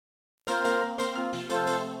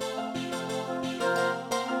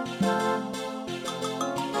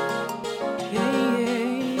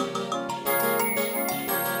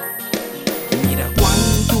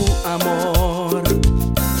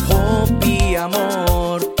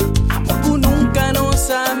amor. Amor que nunca nos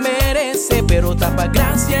merece, pero tapa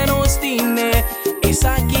gracia nos tiene. Es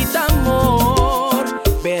aquí amor,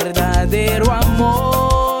 verdadero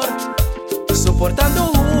amor,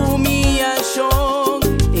 soportando humillación,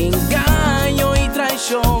 engaño y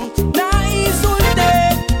traición. Na insulte,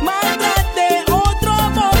 maltrate, otro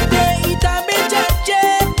bote y también chache,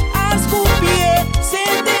 ascupie,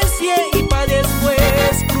 sentencié y pa'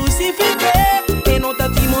 después crucifiqué. En otra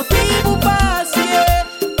motivo pasie,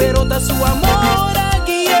 pero ta su amor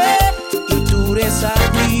aquí y tú eres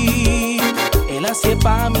aquí. Él hace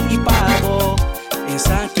pa' mí y pago, es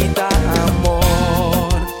aquí ta amor.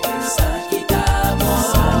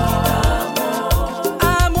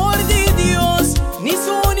 Amor de Dios, ni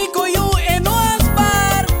su único yo en no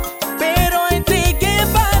asbar, pero entregué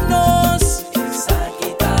pa' nos.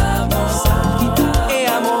 Es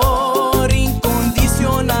amor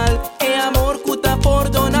incondicional, es amor que ta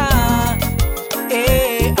perdona,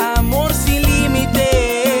 es amor sin límite.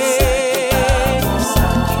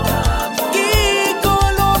 Que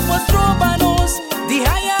con los vuestros manos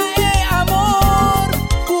dijaya es amor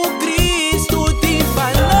que Cristo te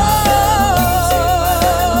faló.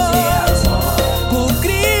 Que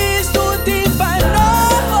Cristo te faló.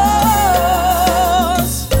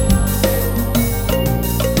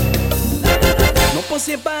 No puedo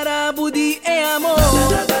separar Budí e amor.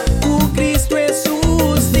 Que Cristo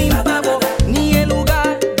Jesús te pagó, ni el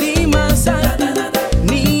lugar de más alto,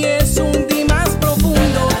 ni es un de más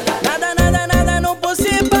profundo. Nada, nada, nada no puedo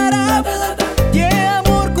separar. Y el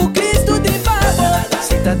amor que Cristo te pagó.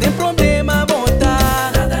 Si estás de problema, bota.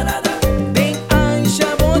 Den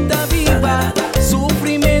ancha, bota viva.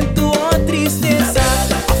 Sufrimiento o tristeza,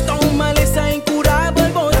 hasta un maleza incurable,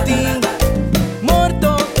 botín.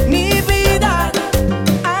 Muerto, mi vida,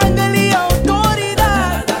 ángel y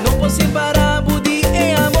autoridad. No puedo separar Budí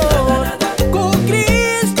e amor. Con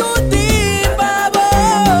Cristo te pagó.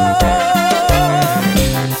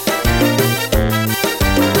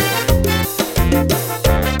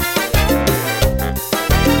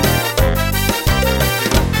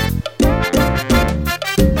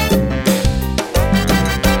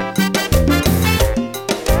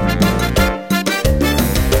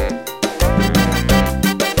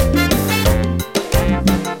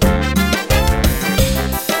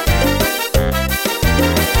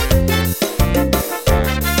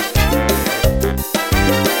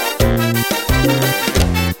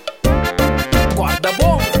 Guarda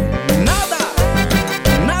bom, nada,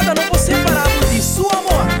 nada no puedo separar de su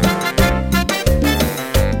amor.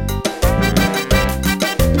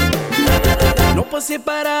 No puedo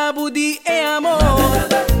separar Budí e amor.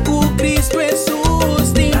 Que Cristo Jesús